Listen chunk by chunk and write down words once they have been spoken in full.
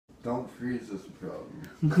Don't freeze this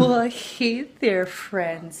problem. Well, hey there,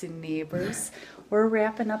 friends and neighbors. We're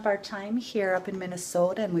wrapping up our time here up in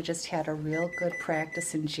Minnesota, and we just had a real good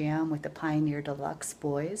practice and jam with the Pioneer Deluxe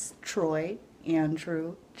boys. Troy,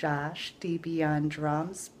 Andrew, Josh, DB on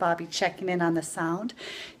drums, Bobby checking in on the sound.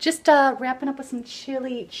 Just wrapping up with some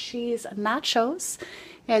chili cheese nachos,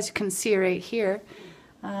 as you can see right here.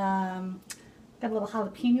 Got a little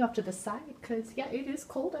jalapeno up to the side because, yeah, it is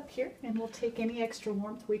cold up here, and we'll take any extra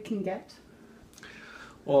warmth we can get.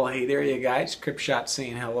 Well, hey there, you guys. Cripshot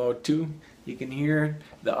saying hello too. You can hear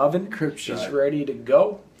the oven is ready to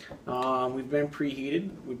go. We've been preheated.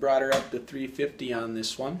 We brought her up to 350 on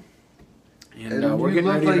this one, and we're getting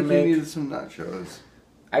ready to make. You needed some nachos.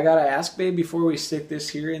 I gotta ask, babe, before we stick this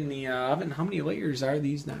here in the oven, how many layers are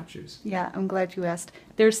these nachos? Yeah, I'm glad you asked.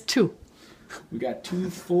 There's 2. We got 2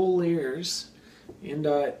 full layers. And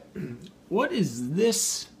what is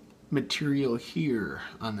this material here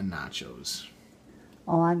on the nachos?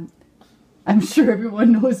 Oh, I'm sure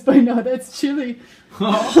everyone knows by now that's chili.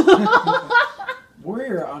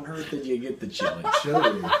 Where on earth did you get the chili?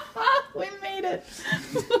 Chili. We made it.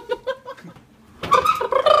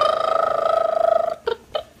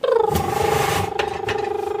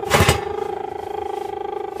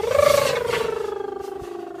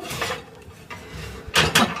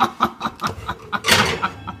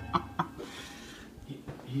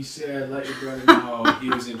 He said, let your brother know he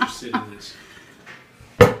was interested in this.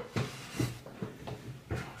 Oh,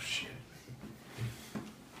 shit.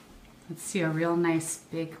 Let's see a real nice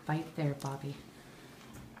big bite there, Bobby.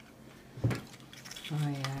 Oh,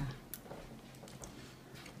 yeah.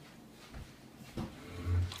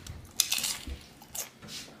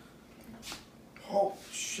 Oh,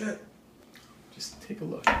 shit. Just take a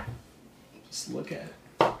look. Just look at it.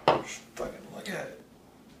 Just fucking look at it.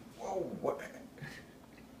 Whoa, what?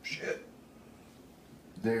 Shit.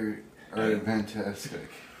 They are fantastic.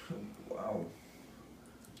 Wow.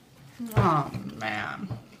 Oh, man.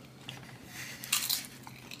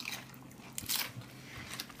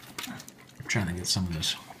 I'm trying to get some of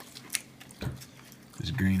this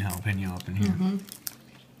green jalapeno up in here. Mm-hmm.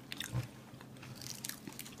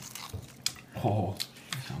 Oh,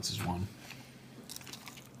 counts as one.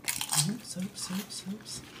 Oops.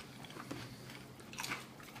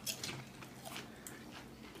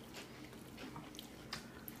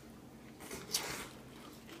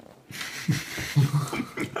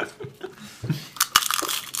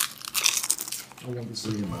 I want this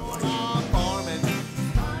to be my life.